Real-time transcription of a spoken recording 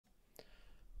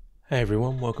Hey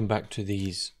everyone, welcome back to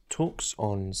these talks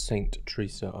on St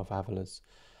Teresa of Avila's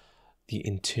The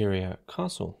Interior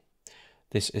Castle.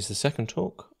 This is the second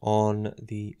talk on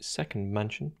the second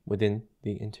mansion within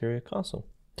the interior castle.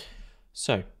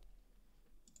 So,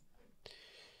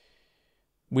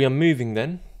 we are moving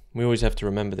then. We always have to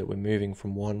remember that we're moving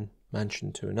from one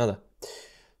mansion to another.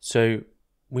 So,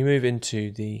 we move into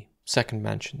the second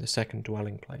mansion, the second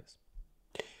dwelling place.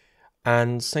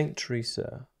 And St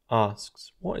Teresa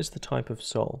asks, what is the type of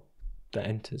soul that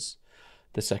enters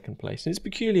the second place? And it's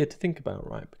peculiar to think about,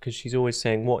 right? Because she's always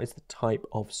saying, what is the type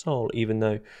of soul, even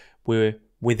though we're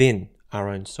within our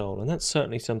own soul. And that's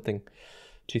certainly something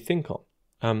to think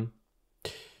on.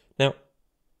 Now,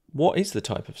 what is the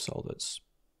type of soul that's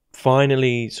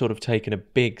finally sort of taken a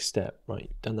big step, right?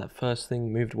 You've done that first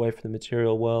thing, moved away from the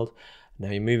material world.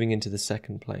 Now you're moving into the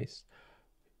second place.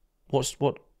 What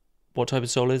type of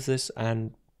soul is this,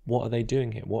 and what are they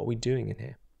doing here? What are we doing in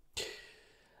here?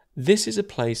 This is a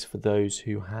place for those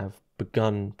who have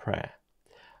begun prayer,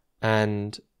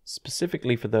 and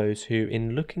specifically for those who,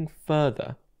 in looking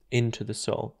further into the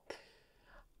soul,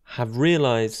 have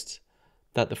realized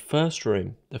that the first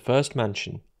room, the first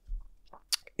mansion,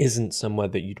 isn't somewhere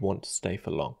that you'd want to stay for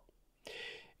long.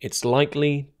 It's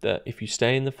likely that if you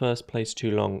stay in the first place too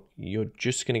long, you're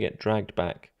just going to get dragged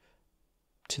back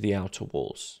to the outer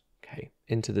walls.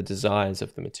 Into the desires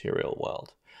of the material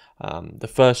world. The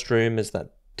first room is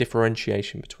that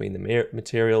differentiation between the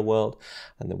material world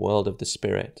and the world of the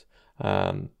spirit.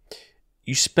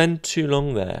 You spend too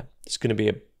long there, it's going to be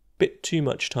a bit too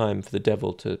much time for the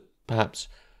devil to perhaps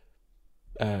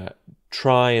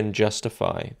try and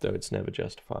justify, though it's never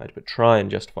justified, but try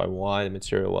and justify why the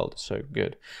material world is so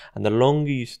good. And the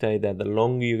longer you stay there, the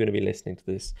longer you're going to be listening to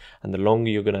this, and the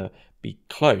longer you're going to be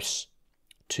close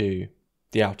to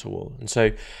the outer wall. And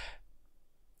so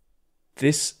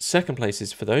this second place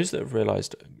is for those that have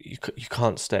realized you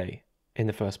can't stay in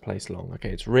the first place long. Okay,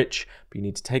 it's rich, but you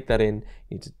need to take that in.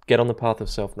 You need to get on the path of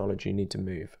self-knowledge. You need to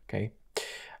move. Okay,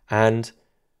 and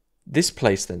this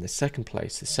place then, the second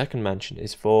place, the second mansion,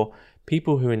 is for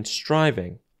people who in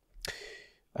striving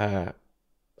have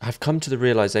come to the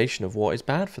realization of what is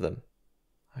bad for them.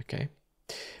 Okay,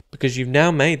 because you've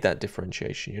now made that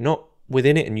differentiation. You're not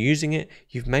within it and using it.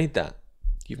 You've made that.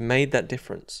 You've made that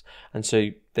difference. And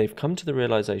so they've come to the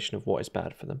realization of what is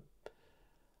bad for them.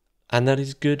 And that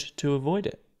is good to avoid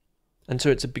it. And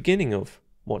so it's a beginning of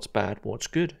what's bad, what's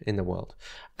good in the world.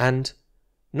 And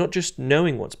not just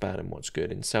knowing what's bad and what's good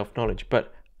in self-knowledge,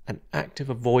 but an active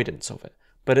avoidance of it.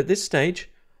 But at this stage,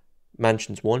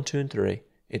 mansions 1, 2, and 3,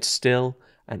 it's still,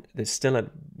 and there's still a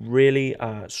really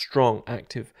strong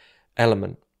active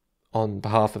element on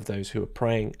behalf of those who are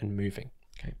praying and moving.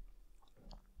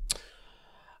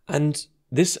 And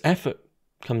this effort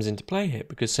comes into play here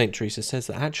because St. Teresa says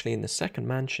that actually in the second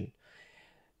mansion,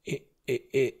 it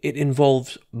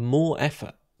involves more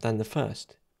effort than the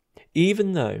first.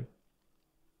 Even though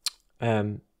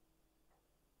there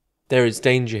is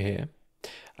danger here,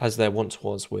 as there once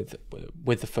was with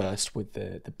the first, with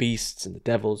the beasts and the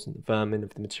devils and the vermin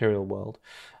of the material world,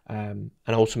 and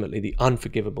ultimately the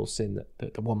unforgivable sin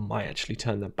that the one might actually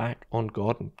turn their back on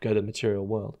God and go to the material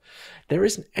world. There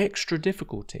is an extra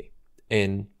difficulty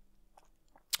in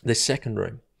this second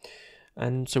room,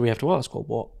 and so we have to ask,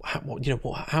 well,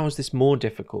 how is this more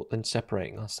difficult than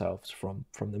separating ourselves from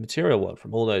the material world,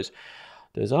 from all those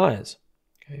desires?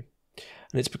 Okay,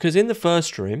 and it's because in the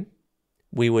first room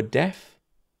we were deaf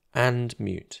and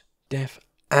mute. Deaf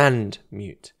and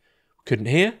mute. We couldn't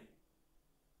hear,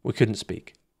 we couldn't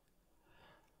speak.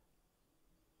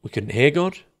 We couldn't hear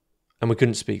God, and we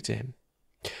couldn't speak to him.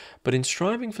 But in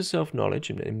striving for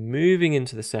self-knowledge and in moving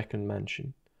into the second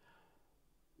mansion,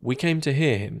 we came to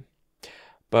hear him,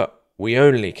 but we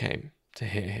only came to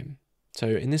hear him. So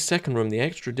in this second room, the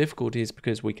extra difficulty is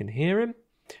because we can hear him,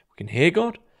 we can hear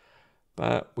God,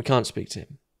 but we can't speak to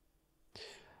him.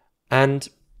 And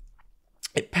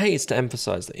it pays to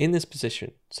emphasize that in this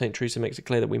position, St. Teresa makes it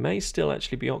clear that we may still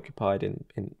actually be occupied in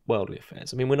worldly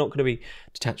affairs. I mean, we're not going to be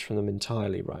detached from them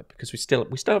entirely, right? Because we still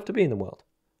have to be in the world,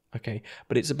 okay?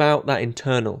 But it's about that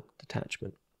internal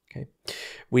detachment, okay?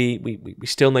 We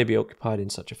still may be occupied in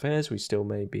such affairs. We still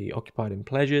may be occupied in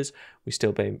pleasures. We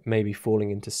still may be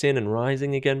falling into sin and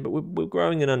rising again, but we're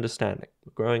growing in understanding.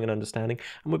 We're growing in understanding,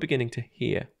 and we're beginning to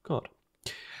hear God.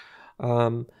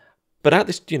 But at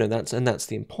this, that's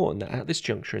the important, that at this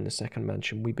juncture in the second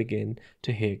mansion, we begin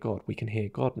to hear God. We can hear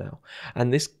God now.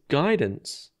 And this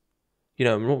guidance,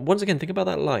 once again, think about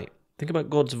that light. Think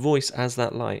about God's voice as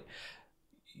that light.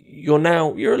 you're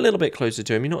a little bit closer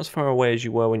to him. You're not as far away as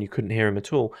you were when you couldn't hear him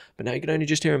at all, but now you can only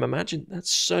just hear him. Imagine,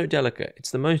 that's so delicate.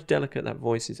 It's the most delicate that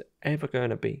voice is ever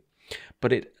going to be,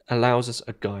 but it allows us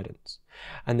a guidance,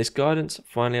 and this guidance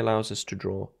finally allows us to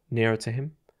draw nearer to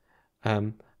him.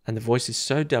 And the voice is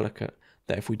so delicate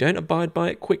that if we don't abide by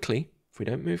it quickly, if we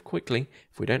don't move quickly,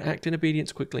 if we don't act in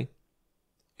obedience quickly,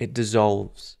 it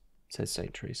dissolves, says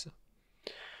St Teresa.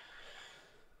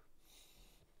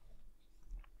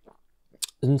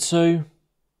 And so,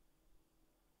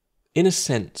 in a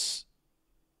sense,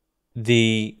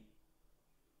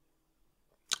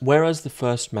 whereas the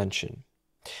first mansion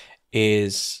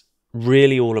is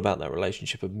really all about that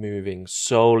relationship of moving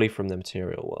solely from the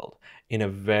material world in a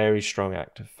very strong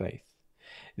act of faith,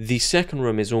 the second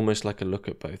room is almost like a look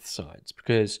at both sides,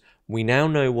 because we now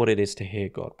know what it is to hear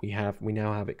God. We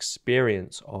now have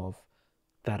experience of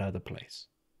that other place.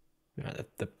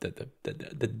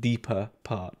 The deeper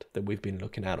part that we've been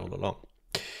looking at all along.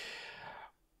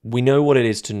 We know what it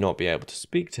is to not be able to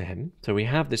speak to him, so we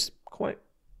have this quite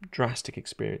drastic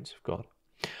experience of God.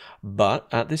 But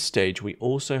at this stage, we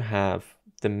also have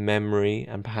the memory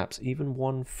and perhaps even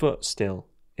one foot still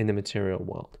in the material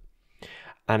world.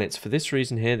 And it's for this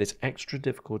reason here, this extra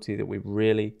difficulty, that we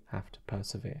really have to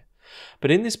persevere.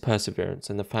 But in this perseverance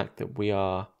and the fact that we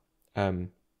are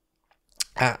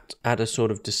at a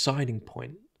sort of deciding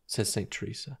point, says St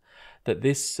Teresa, that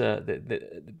this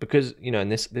because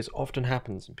and this often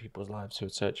happens in people's lives who are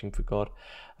searching for God,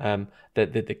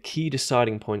 that the key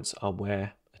deciding points are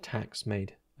where attacks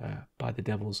made by the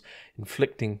devils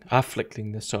afflicting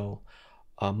the soul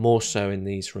are more so in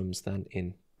these rooms than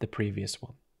in the previous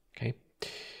one. Okay,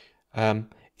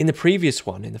 in the previous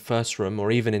one, in the first room,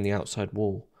 or even in the outside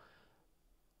wall,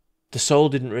 the soul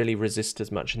didn't really resist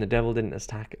as much, and the devil didn't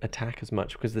attack as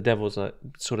much, because the devil's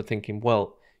sort of thinking,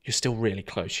 well, you're still really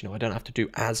close. I don't have to do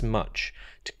as much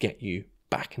to get you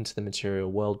back into the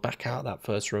material world, back out that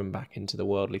first room, back into the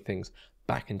worldly things,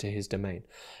 back into his domain.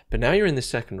 But now you're in the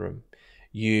second room.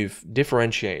 You've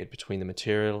differentiated between the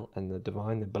material and the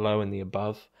divine, the below and the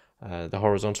above, the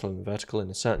horizontal and the vertical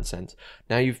in a certain sense.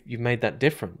 Now you've made that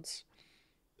difference,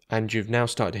 and you've now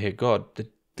started to hear God.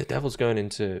 The devil's going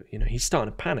into, he's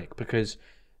starting to panic, because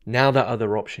now that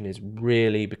other option is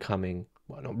really becoming,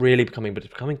 well, not really becoming, but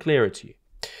it's becoming clearer to you.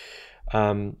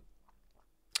 And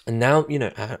now,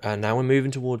 now we're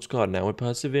moving towards God. Now we're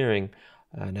persevering.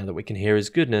 Now that we can hear his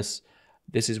goodness,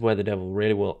 this is where the devil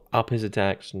really will up his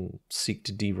attacks and seek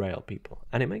to derail people.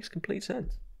 And it makes complete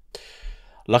sense.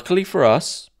 Luckily for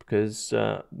us, because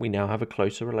we now have a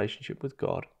closer relationship with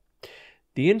God,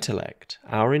 the intellect,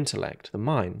 our intellect, the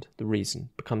mind, the reason,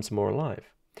 becomes more alive.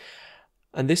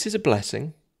 And this is a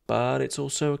blessing, but it's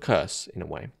also a curse in a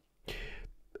way.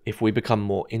 If we become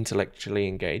more intellectually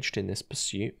engaged in this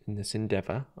pursuit, in this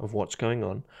endeavor of what's going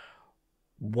on,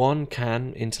 one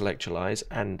can intellectualize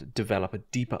and develop a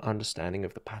deeper understanding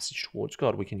of the passage towards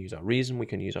God. We can use our reason, we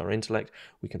can use our intellect,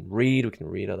 we can read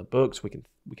other books, we can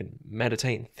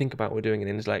meditate and think about what we're doing in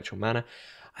an intellectual manner,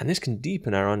 and this can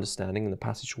deepen our understanding in the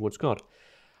passage towards God.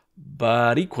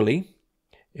 But equally,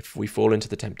 if we fall into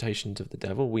the temptations of the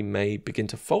devil, we may begin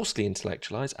to falsely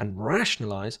intellectualize and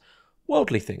rationalize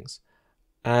worldly things.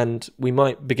 And we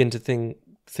might begin to think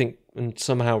and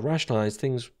somehow rationalize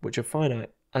things which are finite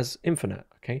as infinite,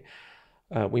 okay?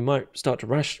 We might start to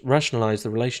rationalize the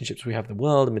relationships we have with the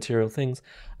world and material things.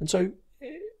 And so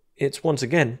it's once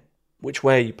again, which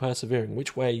way are you persevering?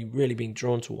 Which way are you really being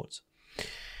drawn towards?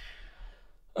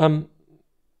 But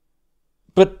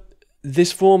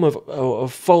this form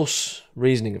of false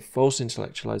reasoning, of false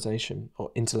intellectualization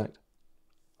or intellect,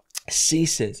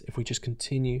 ceases if we just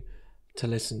continue to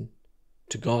listen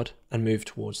to God and move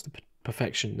towards the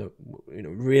perfection. That,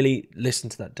 really listen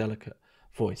to that delicate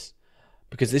voice,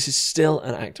 because this is still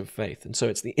an act of faith, and so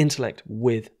it's the intellect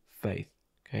with faith.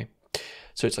 Okay,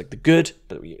 so it's like the good,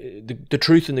 but the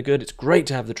truth and the good. It's great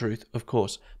to have the truth, of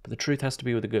course, but the truth has to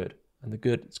be with the good, and the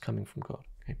good is coming from God.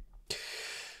 Okay.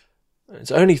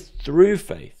 It's only through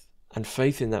faith and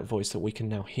faith in that voice that we can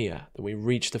now hear, that we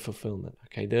reach the fulfillment.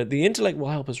 Okay, the intellect will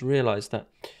help us realize that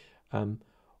the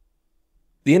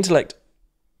intellect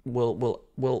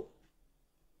will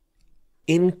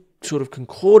in sort of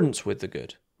concordance with the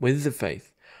good, with the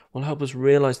faith, will help us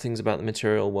realize things about the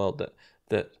material world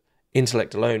that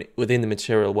intellect alone within the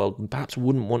material world perhaps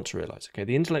wouldn't want to realize. Okay,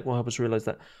 the intellect will help us realize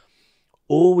that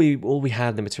all we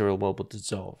had in the material world will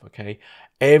dissolve. Okay,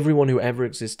 everyone who ever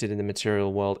existed in the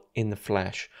material world in the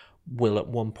flesh will at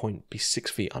one point be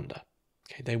 6 feet under.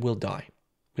 Okay, they will die.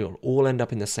 We will all end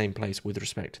up in the same place with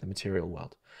respect to the material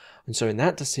world. And so in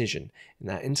that decision, in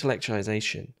that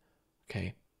intellectualization,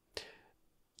 okay,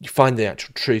 you find the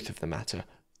actual truth of the matter.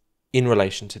 in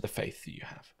relation to the faith that you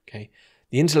have. Okay,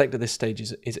 the intellect at this stage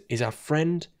is our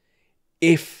friend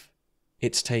if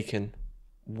it's taken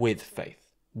with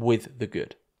faith, with the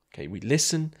good. Okay, we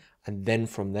listen and then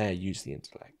from there use the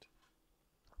intellect.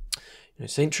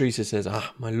 St Teresa says,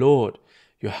 my Lord,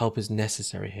 your help is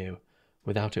necessary here.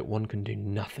 Without it, one can do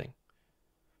nothing.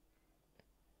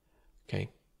 Okay.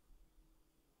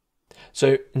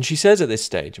 So, and she says at this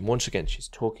stage, and once again, she's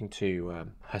talking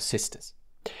to her sisters,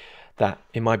 that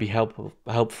it might be helpful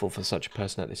for such a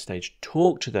person at this stage.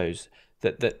 Talk to those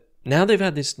that now they've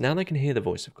had this, now they can hear the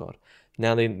voice of God.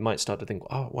 Now they might start to think,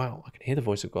 oh wow, I can hear the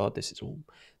voice of God. This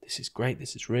is great.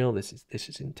 This is real. This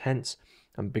is intense.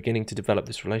 I'm beginning to develop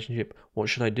this relationship. What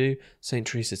should I do? St.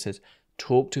 Teresa says,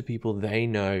 talk to people they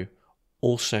know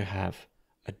also have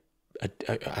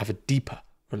a deeper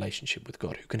relationship with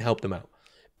God, who can help them out.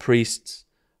 Priests,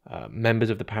 members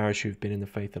of the parish who've been in the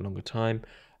faith a longer time.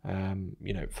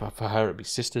 For her it'd be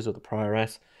sisters or the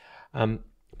prioress.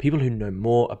 People who know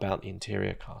more about the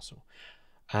interior castle.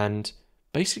 And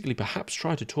basically perhaps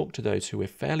try to talk to those who we're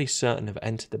fairly certain have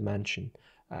entered the mansion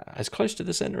as close to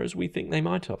the center as we think they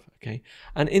might have. Okay,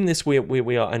 and in this we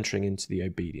are entering into the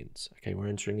obedience. Okay, we're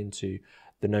entering into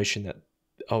the notion that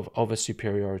of a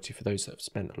superiority for those that have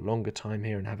spent a longer time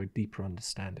here and have a deeper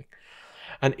understanding.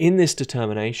 And in this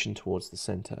determination towards the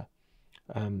center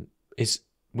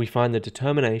we find the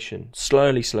determination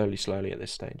slowly at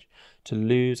this stage to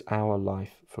lose our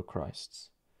life for Christ's,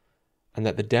 and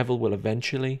that the devil will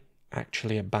eventually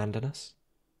actually abandon us.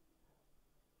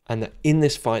 And that in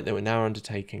this fight that we're now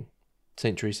undertaking,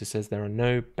 St. Teresa says there are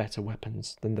no better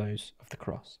weapons than those of the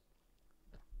cross.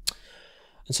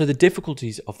 And so the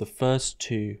difficulties of the first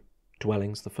two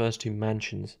dwellings, the first two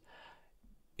mansions,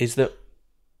 is that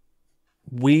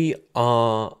we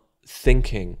are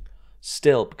thinking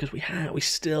still, because we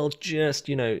still just,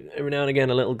 every now and again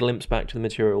a little glimpse back to the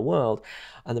material world,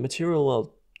 and the material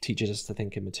world teaches us to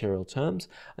think in material terms,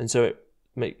 and so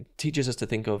it teaches us to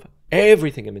think of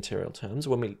everything in material terms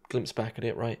when we glimpse back at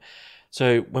it, right?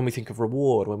 So when we think of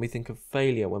reward, when we think of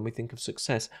failure, when we think of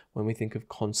success, when we think of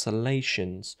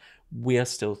consolations, we are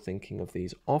still thinking of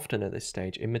these often at this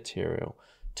stage in material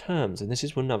terms. And this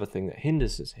is another thing that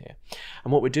hinders us here.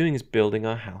 And what we're doing is building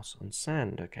our house on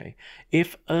sand, okay?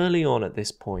 If early on at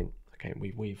this point, okay,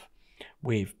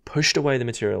 we've pushed away the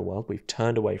material world, we've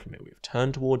turned away from it, we've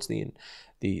turned towards the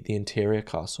interior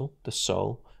castle, the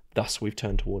soul. Thus, we've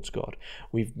turned towards God.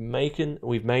 We've made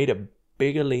a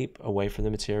bigger leap away from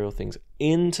the material things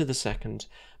into the second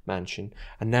mansion,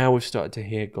 and now we've started to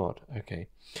hear God. Okay.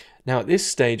 Now, at this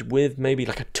stage, with maybe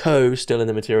like a toe still in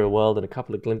the material world and a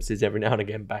couple of glimpses every now and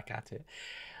again back at it,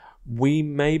 we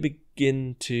may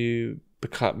begin to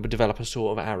develop a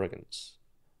sort of arrogance.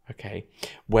 Okay,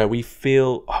 where we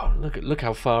feel, oh, look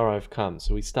how far I've come.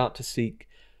 So we start to seek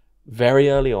very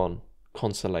early on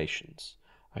consolations.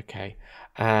 Okay,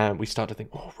 and we start to think,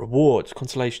 oh, rewards,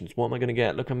 consolations, what am I going to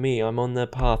get? Look at me, I'm on the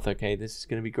path, okay, this is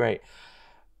going to be great.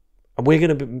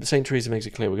 And St. Teresa makes it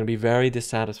clear, we're going to be very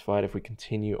dissatisfied if we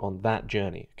continue on that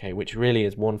journey, okay, which really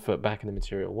is one foot back in the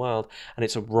material world, and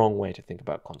it's a wrong way to think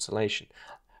about consolation.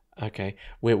 Okay,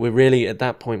 we're really, at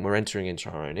that point, we're entering into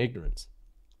our own ignorance.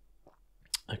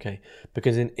 Okay,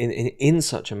 because in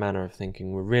such a manner of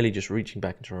thinking, we're really just reaching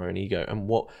back into our own ego, and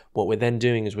what we're then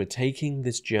doing is we're taking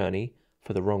this journey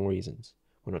for the wrong reasons.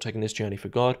 We're not taking this journey for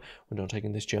God. We're not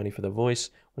taking this journey for the voice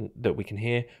that we can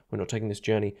hear. We're not taking this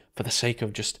journey for the sake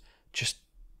of just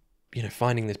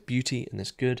finding this beauty and this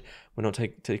good. We're not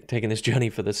taking this journey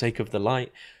for the sake of the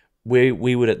light. We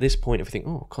would at this point, if we think,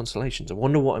 oh, consolations, I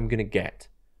wonder what I'm going to get.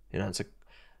 It's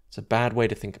a bad way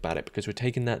to think about it, because we're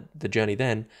taking the journey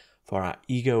then for our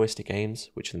egoistic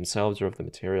aims, which themselves are of the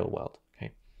material world.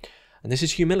 Okay, and this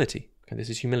is humility. Okay,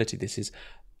 this is humility. This is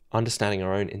understanding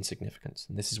our own insignificance.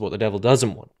 And this is what the devil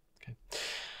doesn't want. Okay.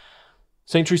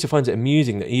 St. Teresa finds it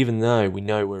amusing that even though we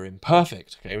know we're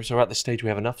imperfect, okay, so at this stage we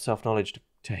have enough self-knowledge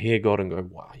to hear God and go,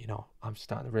 wow, I'm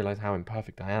starting to realize how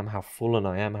imperfect I am, how fallen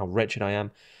I am, how wretched I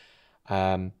am,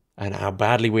 and how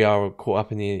badly we are caught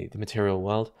up in the material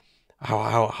world,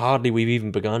 how hardly we've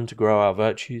even begun to grow our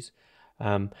virtues.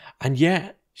 And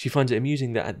yet she finds it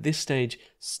amusing that at this stage,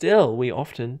 still we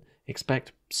often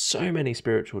expect so many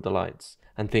spiritual delights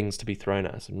and things to be thrown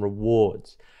at us and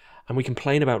rewards. And we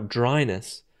complain about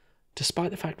dryness despite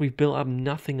the fact we've built up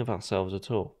nothing of ourselves at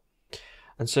all.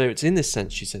 And so it's in this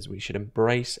sense, she says, we should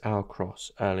embrace our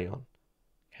cross early on.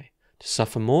 Okay, to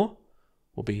suffer more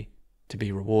will be to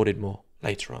be rewarded more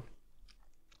later on.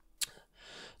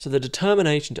 So the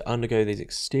determination to undergo these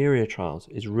exterior trials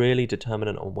is really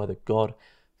determinant on whether God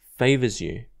favors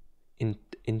you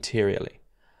interiorly.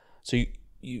 So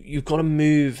you've got to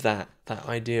move that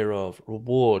idea of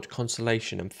reward,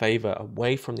 consolation, and favor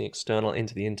away from the external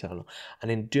into the internal.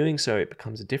 And in doing so, it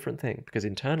becomes a different thing, because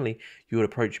internally you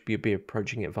would be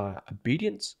approaching it via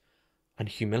obedience and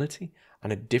humility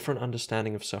and a different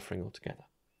understanding of suffering altogether.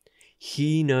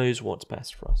 He knows what's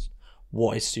best for us,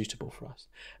 what is suitable for us.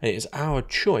 And it is our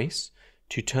choice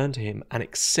to turn to him and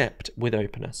accept with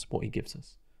openness what he gives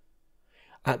us.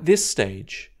 At this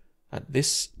stage, at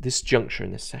this juncture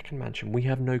in this second mansion, we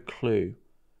have no clue,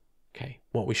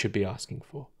 what we should be asking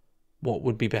for, what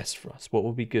would be best for us, what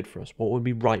would be good for us, what would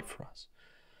be right for us.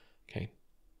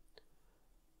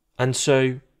 And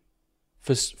so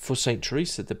for St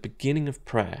Teresa, the beginning of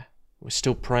prayer, we're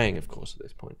still praying, of course, at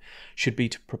this point, should be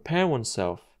to prepare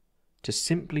oneself to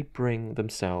simply bring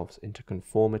themselves into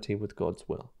conformity with God's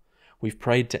will. We've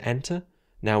prayed to enter,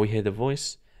 now we hear the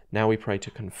voice, now we pray to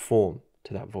conform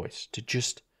to that voice, to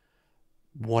just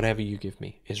whatever you give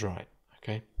me is right,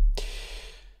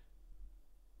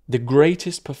 The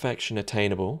greatest perfection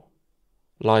attainable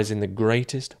lies in the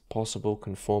greatest possible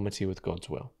conformity with God's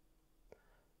will.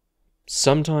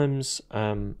 Sometimes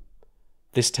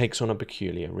this takes on a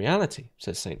peculiar reality,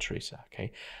 says St Teresa,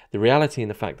 The reality in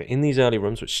the fact that in these early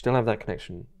rooms, which still have that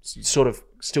connection, sort of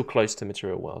still close to the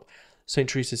material world, St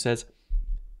Teresa says,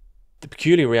 the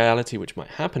peculiar reality which might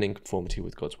happen in conformity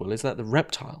with God's will is that the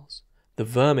reptiles, the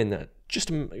vermin that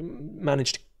just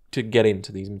managed to get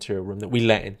into these material rooms, that we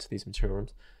let into these material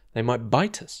rooms, they might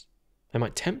bite us, they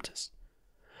might tempt us.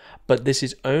 But this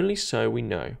is only so we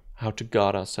know how to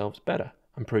guard ourselves better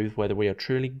and prove whether we are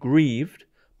truly grieved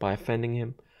by offending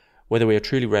him, whether we are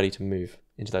truly ready to move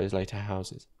into those later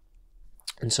houses.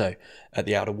 And so, at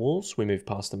the outer walls, we move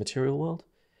past the material world.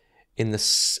 In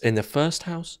the first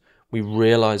house, we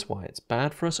realize why it's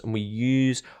bad for us, and we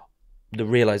use the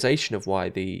realization of why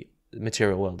the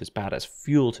material world is bad as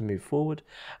fuel to move forward.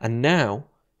 And now,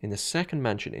 in the second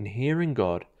mansion, in hearing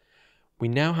God, we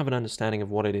now have an understanding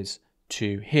of what it is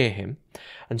to hear him.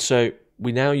 And so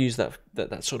we now use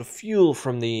that sort of fuel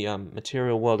from the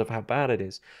material world of how bad it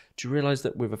is to realize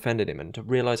that we've offended him and to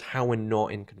realize how we're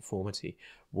not in conformity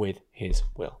with his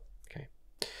will.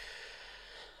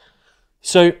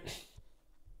 So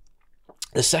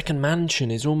the second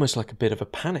mansion is almost like a bit of a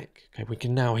panic. We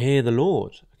can now hear the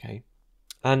Lord.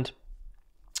 And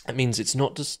it means it's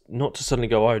not to suddenly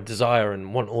go, I desire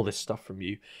and want all this stuff from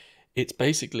you. It's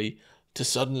basically to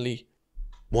suddenly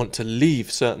want to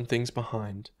leave certain things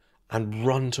behind and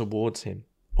run towards him,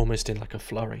 almost in like a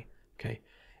flurry.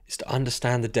 It's to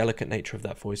understand the delicate nature of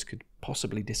that voice could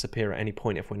possibly disappear at any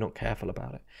point if we're not careful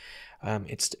about it.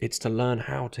 It's to learn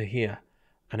how to hear,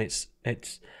 and it's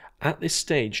at this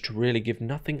stage to really give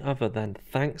nothing other than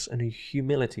thanks and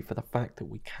humility for the fact that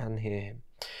we can hear him,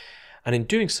 and in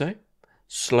doing so,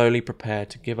 slowly prepare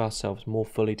to give ourselves more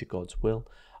fully to God's will,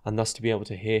 and thus to be able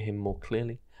to hear him more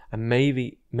clearly, and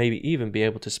maybe even be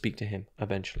able to speak to him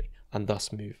eventually, and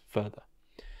thus move further.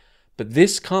 But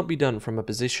this can't be done from a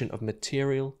position of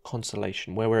material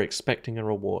consolation, where we're expecting a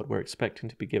reward, we're expecting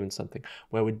to be given something,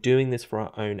 where we're doing this for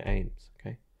our own aims.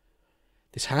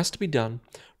 This has to be done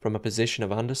from a position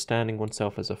of understanding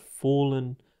oneself as a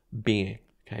fallen being,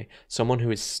 someone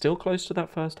who is still close to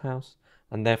that first house,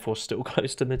 and therefore still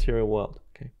close to the material world.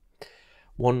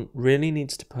 One really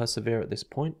needs to persevere at this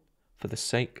point for the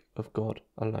sake of God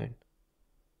alone,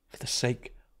 for the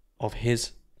sake of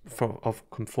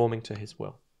conforming to his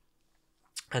will.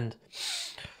 And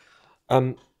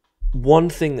one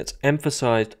thing that's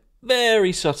emphasized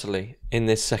very subtly in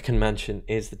this second mansion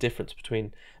is the difference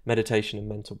between meditation and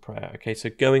mental prayer. So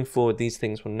going forward, these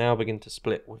things will now begin to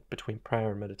split between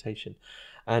prayer and meditation.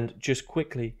 And just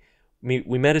quickly,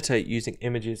 we meditate using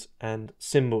images and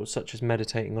symbols, such as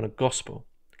meditating on a gospel,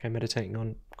 meditating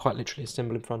on quite literally a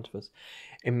symbol in front of us.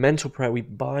 In mental prayer, we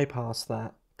bypass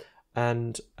that,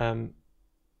 and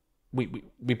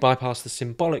we bypass the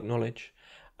symbolic knowledge,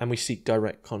 and we seek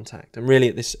direct contact. And really,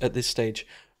 at this stage,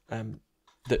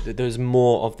 there's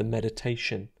more of the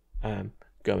meditation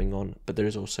going on, but there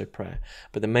is also prayer.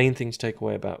 But the main thing to take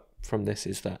away from this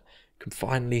is that you can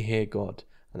finally hear God,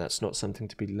 and that's not something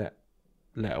to be let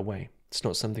away. It's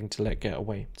not something to let get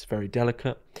away. It's very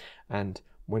delicate, and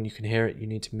when you can hear it, you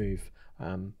need to move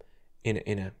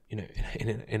in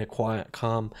a quiet,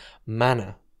 calm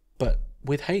manner, but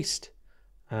with haste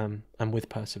and with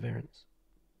perseverance.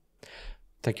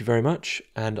 Thank you very much,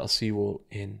 and I'll see you all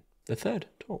in the third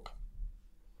talk.